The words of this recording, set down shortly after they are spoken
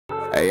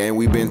Hey, ain't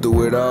we been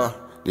through it all?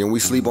 Then we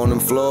sleep on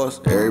them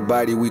floors.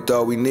 Everybody we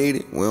thought we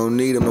needed, we don't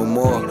need them no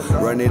more.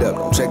 Run it up,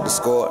 don't check the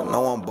score.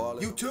 No, I'm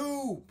ballin'.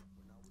 YouTube,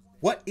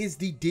 what is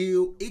the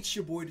deal? It's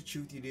your boy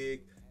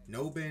Datruthyadig.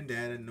 No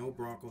bandana, no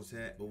Broncos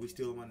hat, but we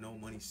still on no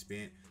money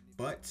spent.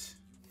 But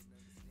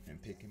I'm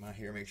picking my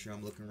hair, make sure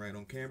I'm looking right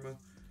on camera.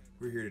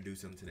 We're here to do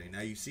something today.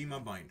 Now you see my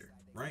binder,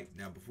 right?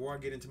 Now before I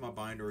get into my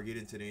binder or get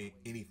into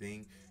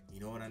anything, you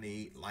know what I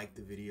need? Like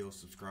the video,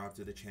 subscribe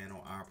to the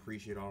channel. I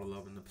appreciate all the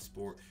love and the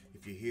support.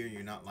 If you're here and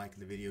you're not liking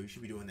the video, you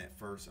should be doing that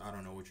first. I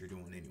don't know what you're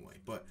doing anyway.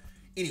 But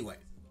anyway,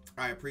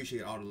 I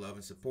appreciate all the love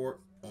and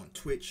support on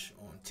Twitch,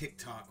 on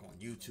TikTok,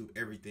 on YouTube,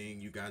 everything.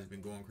 You guys have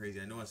been going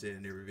crazy. I know I said it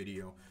in every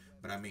video,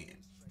 but I mean it.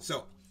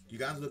 So, you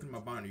guys looking at my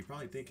binder, you're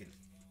probably thinking,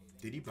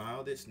 did he buy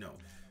all this? No.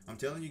 I'm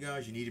telling you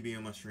guys, you need to be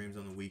on my streams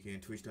on the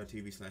weekend,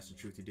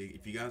 twitch.tv/Datruthyadig.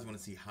 If you guys want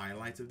to see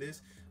highlights of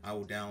this, I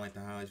will downlight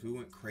the highlights. We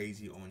went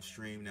crazy on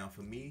stream. Now,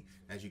 for me,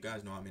 as you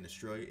guys know, I'm in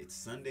Australia. It's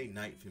Sunday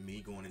night for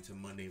me, going into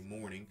Monday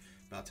morning.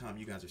 By the time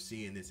you guys are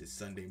seeing this, it's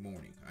Sunday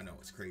morning. I know,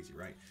 it's crazy,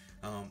 right?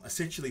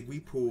 Essentially, we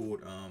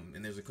pulled,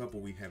 and there's a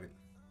couple we haven't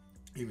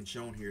even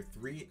shown here,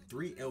 three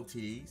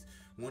LTDs,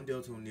 one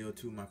Delta O'Neal,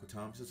 two Michael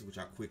Thompsons, which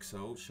I quick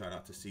sold. Shout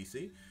out to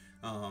CC.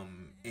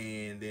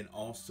 And then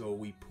also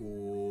we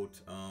pulled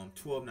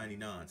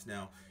 12.99s.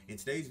 Now in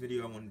today's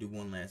video, I want to do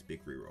one last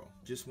big reroll,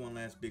 just one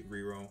last big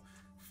reroll.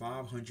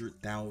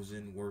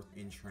 500,000 worth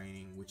in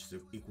training, which is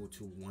equal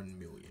to 1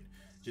 million.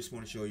 Just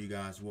want to show you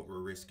guys what we're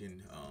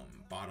risking.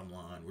 Bottom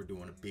line, we're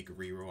doing a big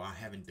reroll. I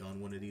haven't done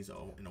one of these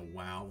in a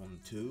while on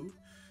the tube,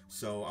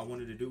 so I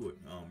wanted to do it.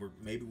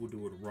 Maybe we'll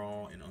do it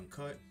raw and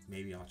uncut.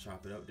 Maybe I'll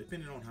chop it up,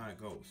 depending on how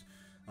it goes.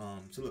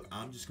 So look,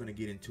 I'm just gonna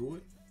get into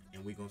it,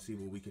 and we're gonna see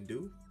what we can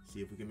do.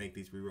 See if we can make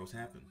these rerolls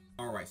happen.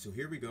 All right, so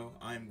here we go.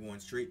 I'm going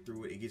straight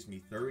through it. It gives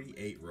me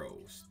 38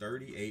 rows.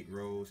 38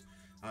 rows.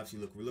 Obviously,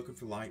 look, we're looking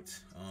for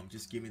lights.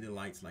 Just give me the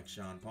lights like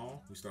Sean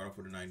Paul. We start off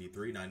with a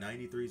 93. Now,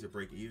 93 is a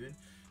break even.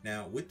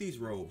 Now, with these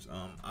rows,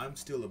 I'm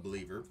still a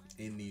believer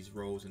in these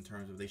rows in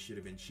terms of they should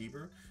have been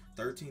cheaper.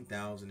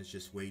 13,000 is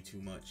just way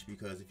too much,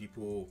 because if you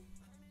pull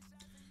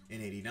an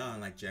 89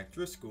 like Jack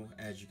Driscoll,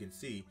 as you can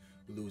see,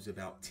 we lose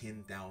about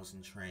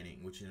 10,000 training,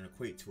 which can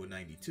equate to a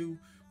 92,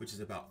 which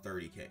is about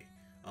 30K.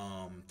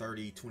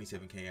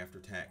 27K after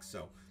tax.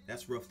 So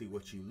that's roughly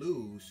what you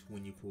lose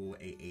when you pull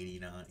a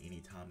 89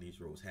 anytime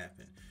these rolls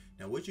happen.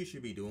 Now, what you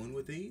should be doing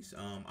with these,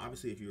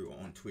 obviously if you're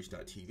on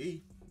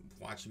twitch.tv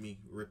watching me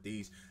rip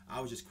these, I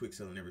was just quick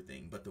selling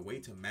everything. But the way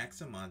to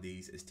maximize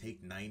these is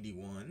take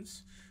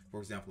 91s, for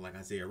example, like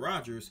Isaiah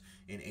Rodgers,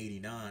 and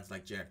 89s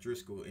like Jack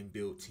Driscoll, and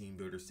build team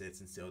builder sets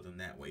and sell them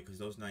that way, because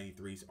those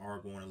 93s are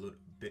going a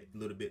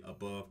little bit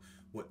above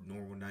what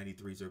normal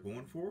 93s are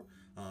going for.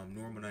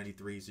 Normal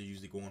 93s are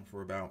usually going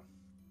for about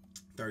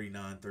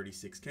 39,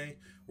 36K,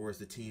 whereas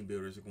the team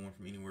builders are going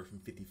from anywhere from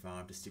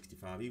 55 to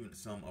 65, even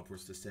some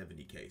upwards to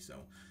 70K. So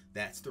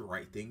that's the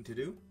right thing to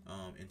do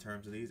in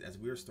terms of these, as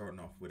we're starting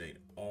off with an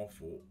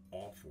awful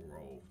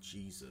roll.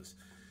 Jesus.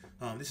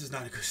 This is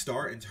not a good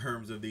start in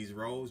terms of these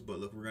rolls, but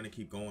look, we're going to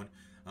keep going.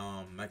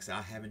 Like I said,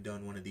 I haven't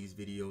done one of these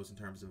videos in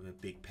terms of a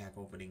big pack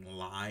opening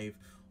live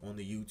on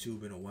the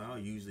YouTube in a while.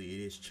 Usually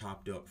it is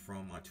chopped up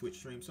from my Twitch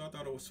stream, so I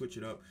thought I would switch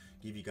it up,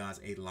 give you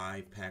guys a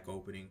live pack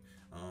opening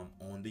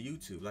on the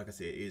YouTube. Like I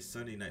said, it is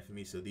Sunday night for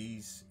me, so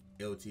these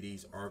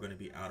LTDs are going to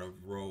be out of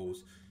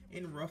rolls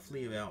in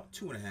roughly about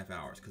 2.5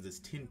 hours, because it's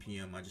 10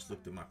 p.m. I just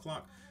looked at my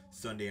clock.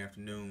 Sunday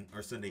afternoon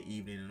or Sunday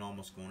evening, and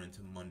almost going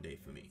into Monday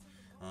for me.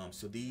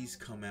 So these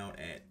come out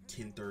at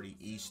 10:30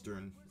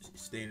 Eastern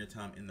Standard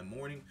Time in the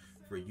morning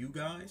for you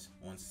guys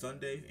on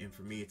Sunday, and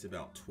for me it's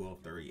about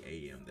 12:30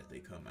 a.m. that they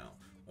come out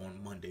on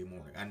Monday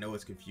morning. I know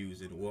it's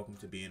confusing. Welcome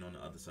to being on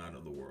the other side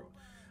of the world.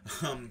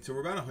 So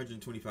we're about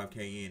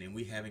 125K in, and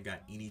we haven't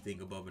got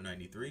anything above a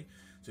 93.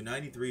 So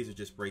 93s are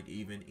just break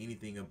even.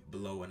 Anything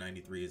below a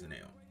 93 is an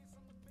L.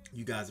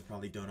 You guys have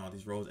probably done all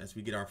these rolls. As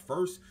we get our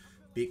first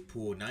big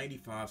pull,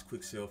 95s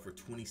quick sell for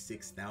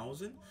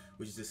 26,000,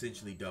 which is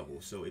essentially double.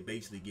 So it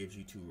basically gives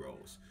you 2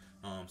 rolls.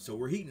 So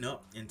we're heating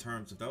up in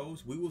terms of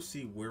those. We will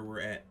see where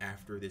we're at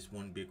after this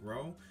one big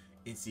roll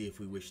and see if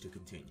we wish to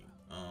continue.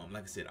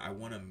 Like I said, I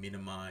want to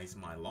minimize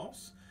my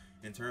loss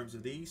in terms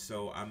of these,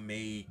 so I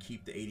may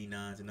keep the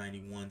 89s and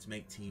 91s,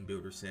 make team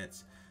builder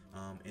sets,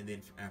 and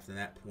then after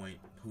that point,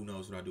 who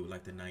knows what I'll do with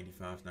like the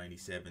 95s,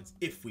 97s,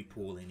 if we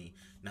pull any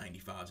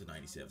 95s or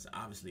 97s.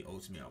 Obviously,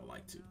 ultimately, I would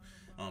like to.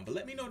 But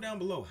let me know down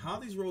below how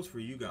these rolls for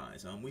you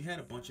guys. We had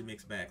a bunch of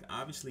mixed bags.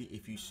 Obviously,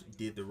 if you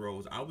did the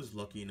rolls, I was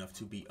lucky enough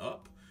to be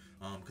up,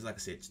 because like I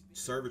said,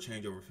 server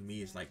changeover for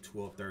me is like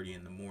 12:30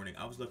 in the morning.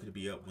 I was lucky to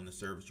be up when the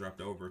servers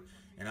dropped over,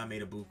 and I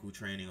made a buku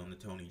training on the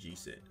Tony G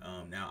set.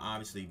 Now,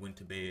 obviously, went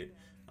to bed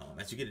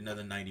as you get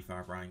another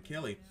 95 Ryan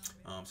Kelly,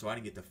 so I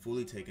didn't get to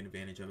fully taking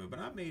advantage of it, but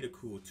I made a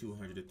cool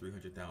 200 to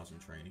 300,000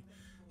 training.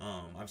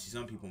 Obviously,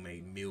 some people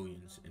made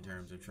millions in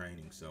terms of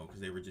training, so because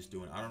they were just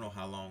doing, I don't know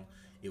how long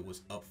it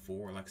was up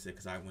for, like I said,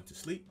 because I went to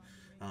sleep.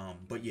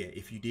 But yeah,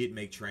 if you did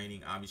make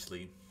training,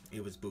 obviously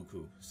it was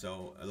buku.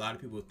 So a lot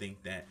of people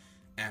think that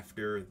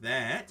after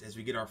that, as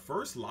we get our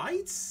first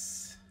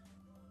lights,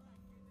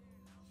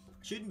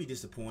 shouldn't be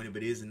disappointed,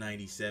 but it is a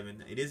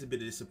 97. It is a bit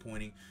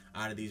disappointing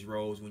out of these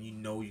rolls when you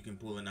know you can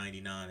pull a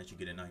 99 that you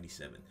get a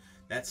 97.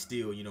 That's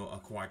still, you know, a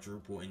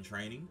quadruple in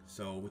training,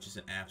 so which is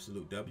an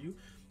absolute W.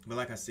 But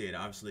like I said,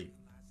 obviously,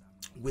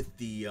 with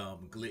the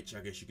glitch, I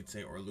guess you could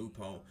say, or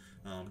loophole,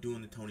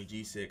 doing the Tony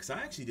G set, because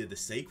I actually did the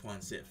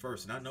Saquon set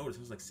first, and I noticed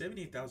it was like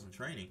 78,000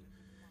 training.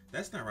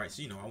 That's not right.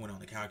 So, you know, I went on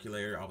the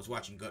calculator, I was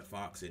watching Gut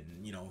Fox, and,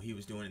 you know, he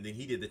was doing it, and then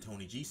he did the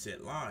Tony G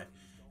set live,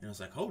 and I was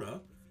like, hold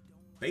up.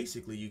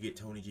 Basically, you get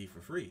Tony G for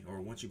free, or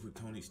once you put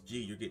Tony G,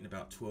 you're getting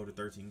about 12 to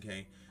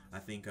 13K, I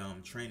think,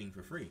 training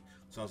for free.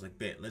 So I was like,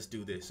 bet, let's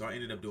do this. So I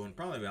ended up doing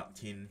probably about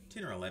 10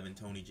 or 11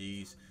 Tony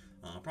Gs,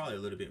 probably a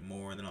little bit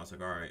more. And then I was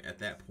like, all right, at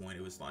that point,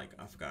 it was like,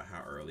 I forgot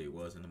how early it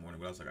was in the morning,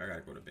 but I was like, I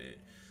gotta go to bed.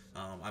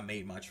 I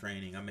made my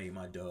training, I made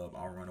my dub,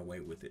 I'll run away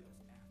with it.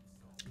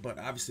 But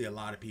obviously, a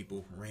lot of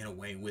people ran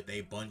away with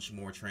a bunch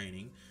more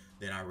training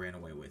than I ran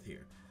away with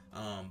here.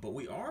 But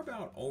we are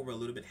about over a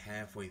little bit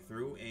halfway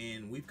through,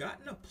 and we've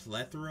gotten a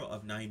plethora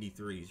of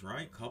 93s,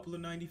 right? Couple of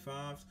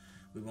 95s.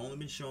 We've only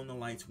been shown the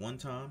lights one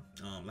time.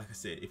 Like I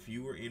said, if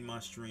you were in my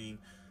stream,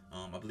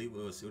 I believe it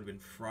would have been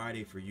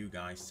Friday for you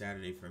guys,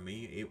 Saturday for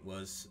me. It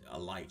was a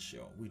light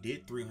show. We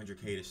did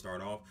 300K to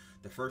start off.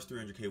 The first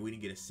 300K, we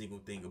didn't get a single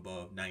thing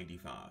above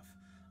 95.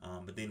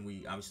 But then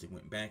we obviously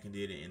went back and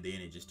did it, and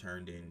then it just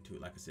turned into,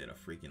 like I said, a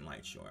freaking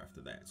light show after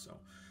that. So,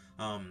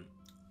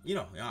 you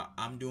know,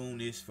 I'm doing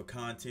this for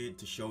content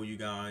to show you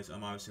guys.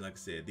 Obviously, like I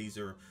said, these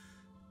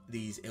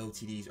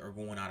LTDs are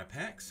going out of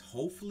packs.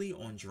 Hopefully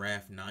on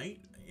draft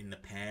night. In the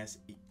past,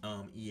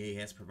 EA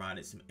has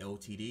provided some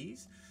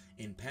LTDs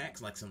in packs,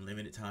 like some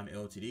limited time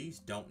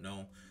LTDs. Don't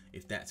know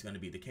if that's going to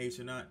be the case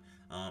or not.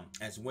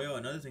 As well,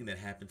 another thing that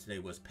happened today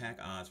was pack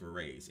odds were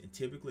raised. And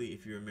typically,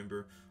 if you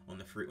remember, when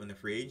the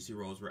free agency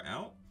rolls were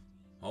out,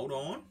 hold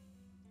on,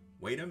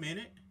 wait a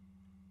minute,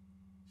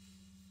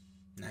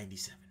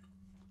 97.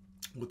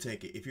 We'll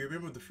take it. If you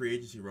remember the free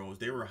agency rolls,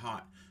 they were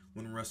hot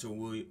when Russell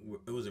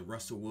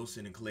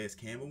Wilson and Calais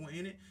Campbell were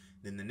in it.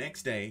 Then the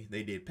next day,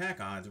 they did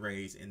pack odds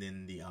raise, and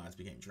then the odds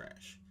became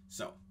trash.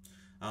 So,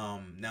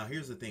 now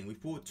here's the thing. We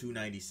pulled 2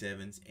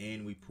 97s,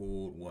 and we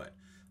pulled, what?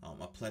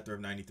 A plethora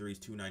of 93s,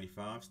 2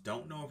 95s.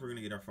 Don't know if we're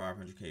going to get our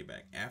 500K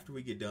back. After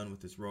we get done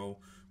with this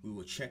roll, we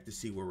will check to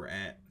see where we're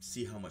at,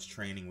 see how much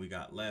training we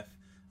got left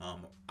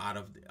out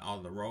of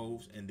all the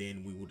rolls, and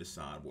then we will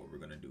decide what we're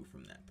going to do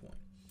from that point.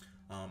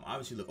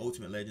 Obviously, look,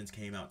 Ultimate Legends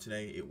came out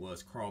today. It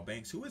was Carl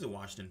Banks, who is a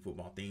Washington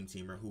football theme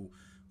teamer, who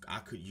I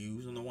could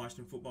use on the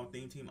Washington football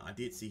theme team. I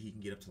did see he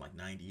can get up to like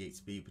 98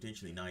 speed,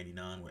 potentially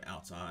 99 with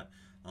outside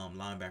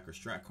linebacker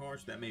strat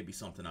cards. That may be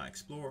something I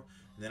explore.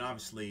 And then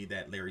obviously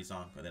that Larry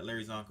Zonka. That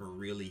Larry Zonka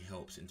really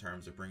helps in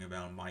terms of bringing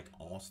down Mike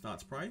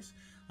Allstott's price.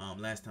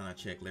 Last time I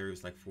checked, Larry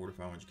was like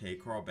 400 to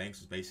 500K. Carl Banks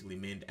was basically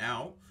minned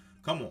out.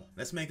 Come on,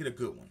 let's make it a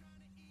good one.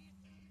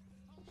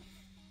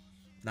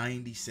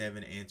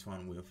 97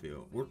 Antoine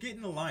Wilfield. We're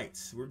getting the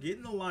lights. We're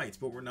getting the lights,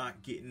 but we're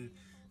not getting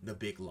the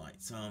big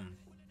lights.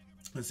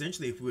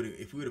 Essentially, if we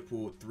would have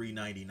pulled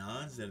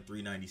 399s instead of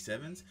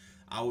 397s,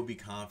 I would be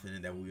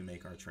confident that we would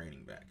make our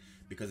training back.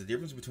 Because the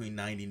difference between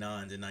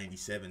 99s and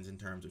 97s in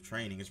terms of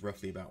training is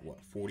roughly about,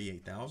 what,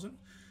 48,000?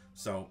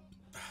 So,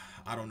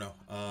 I don't know.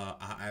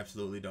 I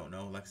absolutely don't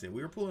know. Like I said,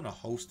 we were pulling a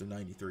host of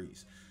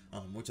 93s,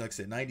 which, like I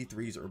said,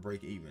 93s are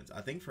break evens.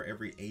 I think for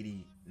every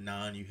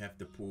 89 you have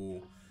to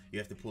pull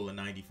a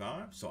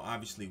 95. So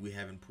obviously we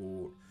haven't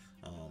pulled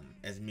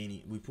as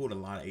many. We pulled a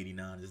lot of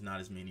 89s. There's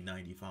not as many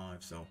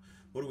 95. So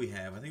what do we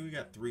have? I think we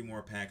got 3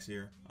 more packs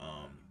here.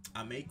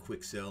 I may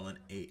quick sell an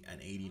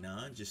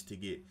 89 just to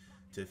get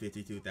to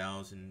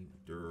 52,000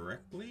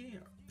 directly.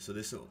 So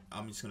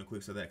I'm just gonna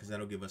quick sell that because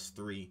that'll give us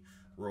 3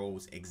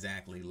 rolls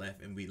exactly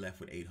left, and be left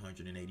with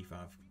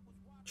 885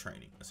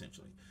 training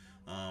essentially.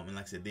 And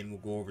like I said, then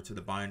we'll go over to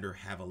the binder,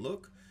 have a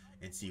look,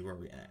 and see where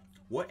we're at.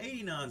 What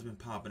 89's been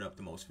popping up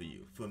the most for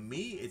you? For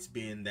me, it's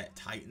been that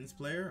Titans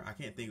player. I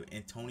can't think of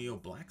Antonio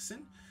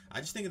Blackson. I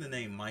just think of the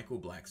name Michael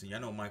Blackson.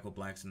 Y'all know Michael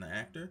Blackson, the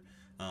actor.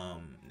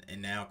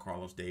 And now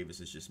Carlos Davis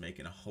is just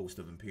making a host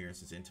of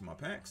appearances into my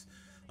packs,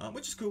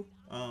 which is cool.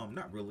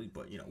 Not really,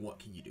 but you know, what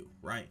can you do,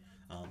 right?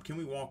 Can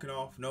we walk it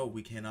off? No,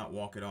 we cannot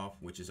walk it off,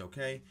 which is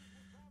okay.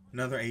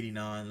 Another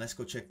 89. Let's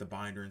go check the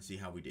binder and see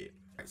how we did.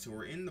 All right, so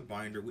we're in the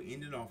binder. We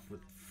ended off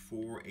with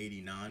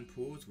 489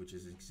 pulls, which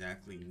is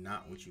exactly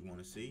not what you want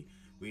to see.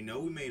 We know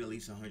we made at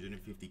least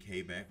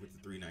 150K back with the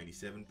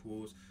 397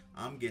 pulls.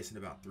 I'm guessing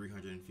about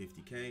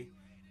 350K.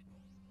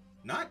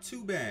 Not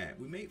too bad.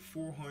 We made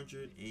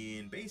 400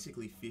 and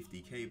basically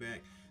 50K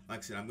back. Like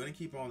I said, I'm going to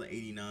keep all the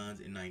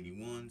 89s and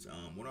 91s.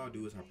 What I'll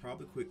do is I'll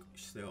probably quick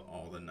sell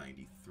all the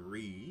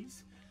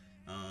 93s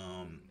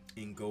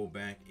and go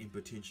back and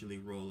potentially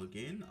roll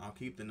again. I'll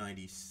keep the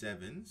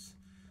 97s,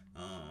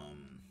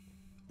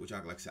 which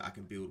like I said, I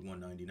can build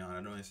 199.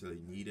 I don't necessarily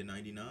need a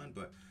 99,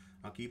 but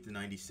I'll keep the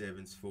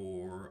 97s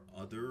for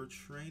other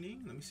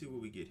training. Let me see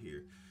what we get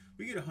here.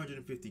 We get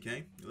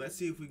 150K. Let's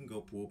see if we can go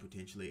pull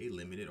potentially a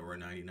limited or a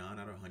 99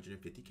 out of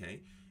 150K,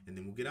 and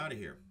then we'll get out of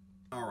here.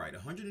 All right,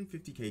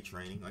 150K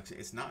training. Like I said,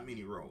 it's not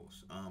many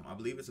rows. I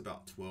believe it's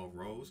about 12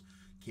 rows.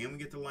 Can we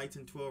get the lights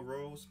in 12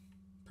 rows?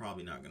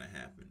 Probably not going to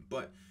happen.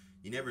 But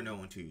you never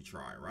know until you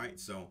try, right?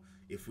 So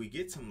if we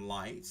get some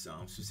lights,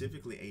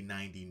 specifically a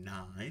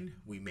 99,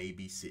 we may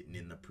be sitting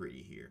in the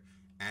pretty here.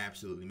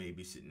 Absolutely may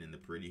be sitting in the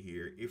pretty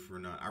here. If we're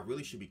not, I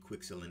really should be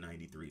quick selling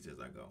 93s as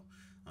I go.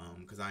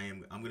 Because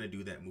I'm going to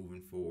do that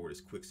moving forward,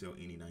 is quick sell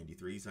any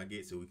 93s I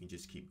get so we can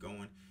just keep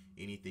going.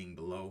 Anything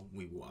below,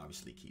 we will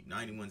obviously keep.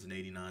 91s and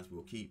 89s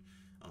we'll keep.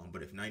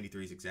 But if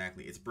 93s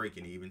exactly, it's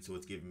breaking even, so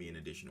it's giving me an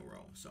additional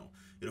row. So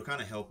it'll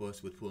kind of help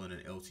us with pulling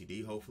an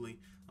LTD, hopefully.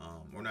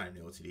 Or not an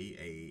LTD,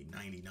 a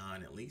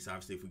 99 at least.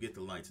 Obviously, if we get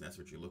the lights, that's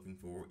what you're looking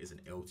for, is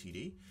an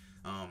LTD.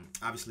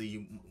 Obviously,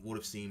 you would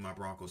have seen my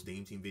Broncos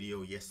Dream Team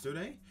video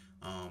yesterday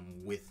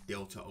with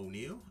Delta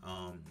O'Neal.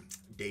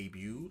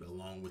 Debuted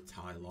along with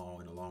Ty Law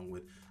and along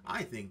with,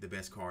 I think, the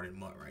best card in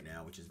MUT right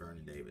now, which is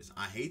Vernon Davis.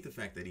 I hate the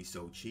fact that he's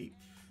so cheap,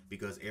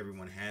 because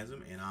everyone has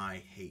him, and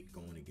I hate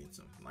going against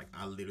him. Like,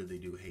 I literally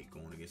do hate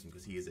going against him,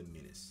 because he is a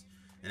menace.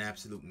 An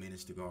absolute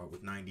menace to guard.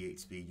 With 98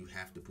 speed, you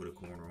have to put a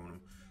corner on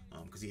him,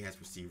 because he has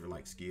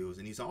receiver-like skills.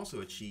 And he's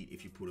also a cheat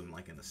if you put him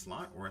like in the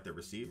slot or at the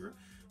receiver,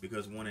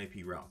 because 1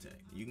 AP route tech.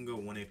 You can go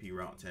 1 AP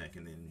route tech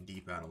and then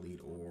deep out elite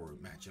or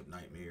matchup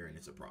nightmare, and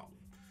it's a problem.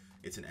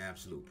 It's an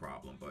absolute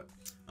problem. But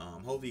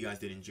hopefully you guys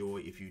did enjoy.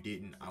 If you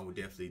didn't, I would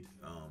definitely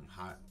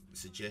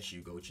suggest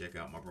you go check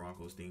out my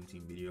Broncos Dream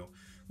Team video.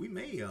 We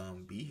may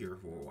be here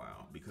for a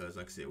while, because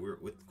like I said, we're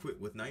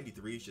with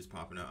 93s just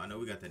popping out. I know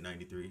we got that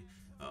 93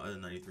 other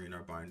 93 in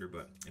our binder,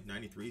 but if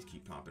 93s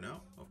keep popping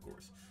out, of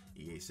course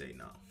EA say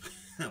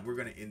no. We're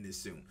gonna end this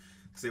soon.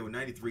 Say with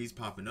 93s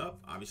popping up,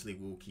 obviously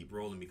we'll keep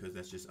rolling, because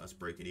that's just us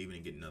breaking even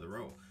and getting another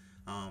row.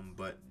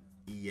 But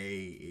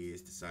EA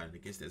is deciding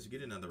against that. So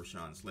get another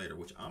Rashawn Slater,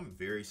 which I'm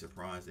very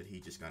surprised that he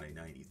just got a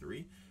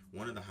 93.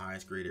 One of the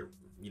highest graded,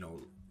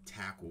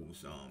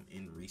 tackles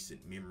in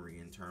recent memory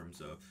in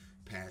terms of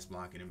pass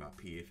blocking and about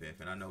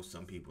PFF. And I know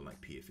some people like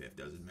PFF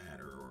doesn't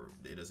matter, or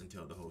it doesn't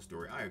tell the whole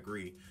story. I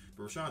agree,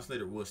 but Rashawn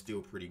Slater was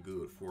still pretty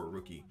good for a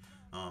rookie.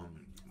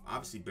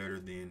 Obviously better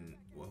than,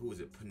 well, who was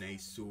it? Penei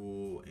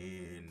Sewell,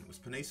 and was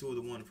Penei Sewell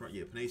the one in front?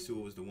 Yeah, Penei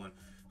Sewell was the one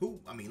who,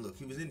 I mean, look,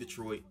 he was in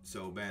Detroit,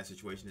 so bad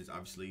situation is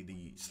obviously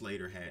the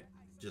Slater had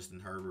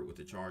Justin Herbert with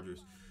the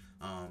Chargers.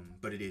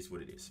 But it is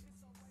what it is.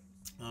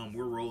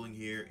 We're rolling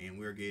here, and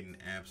we're getting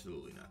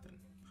absolutely nothing.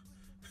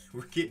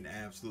 We're getting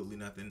absolutely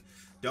nothing.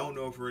 Don't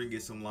know if we're gonna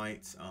get some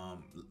lights.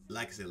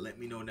 Like I said, let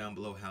me know down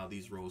below how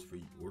these rolls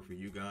were for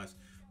you guys.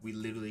 We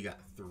literally got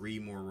 3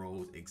 more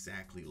rolls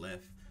exactly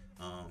left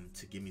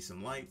to give me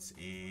some lights,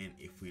 and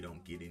if we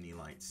don't get any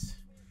lights,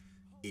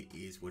 it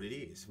is what it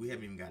is. We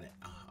haven't even got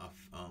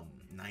a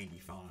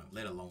 95,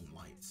 let alone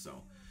lights.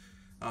 So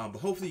but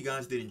hopefully you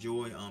guys did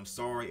enjoy.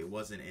 Sorry it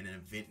wasn't an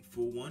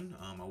eventful one.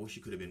 I wish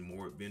it could have been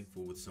more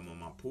eventful with some of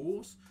my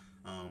pools.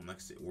 Like I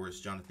said, whereas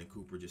Jonathan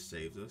Cooper just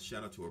saved us.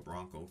 Shout out to a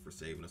Bronco for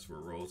saving us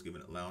for rows,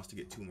 allow us to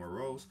get 2 more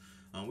rows.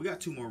 We got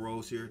 2 more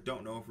rows here.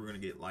 Don't know if we're gonna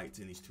get lights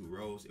in these 2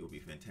 rows. It would be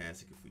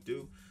fantastic if we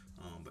do.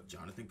 But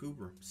Jonathan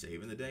Cooper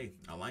saving the day.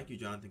 I like you,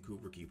 Jonathan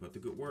Cooper. Keep up the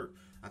good work.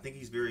 I think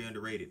he's very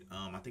underrated.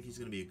 I think he's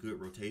gonna be a good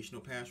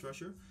rotational pass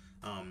rusher.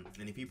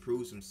 And if he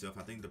proves himself,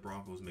 I think the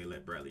Broncos may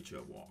let Bradley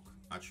Chubb walk.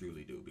 I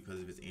truly do, because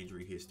of his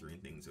injury history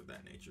and things of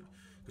that nature.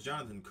 Because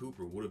Jonathan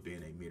Cooper would have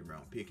been a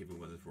mid-round pick if it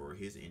wasn't for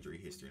his injury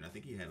history, and I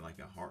think he had like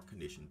a heart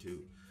condition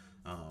too.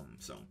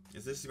 So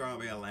is this going to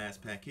be our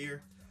last pack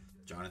here?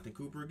 Jonathan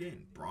Cooper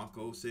again,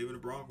 Broncos saving a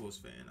Broncos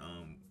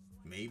fan.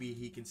 Maybe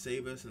he can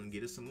save us and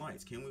get us some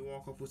lights. Can we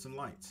walk off with some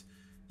lights?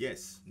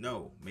 Yes,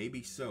 no,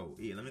 maybe so.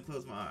 Yeah, let me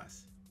close my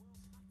eyes.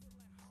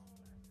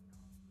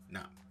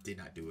 Nah, did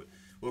not do it.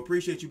 Well,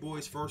 appreciate you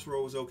boys. First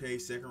row was okay.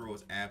 Second row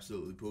was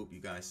absolutely poop. You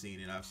guys seen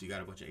it. Obviously, you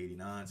got a bunch of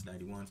 89s,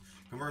 91s.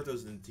 Convert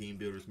those into team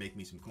builders. Make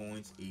me some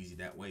coins. Easy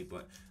that way.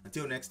 But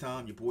until next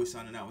time, your boy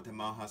signing out with the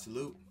Maha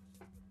Salute.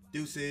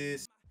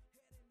 Deuces.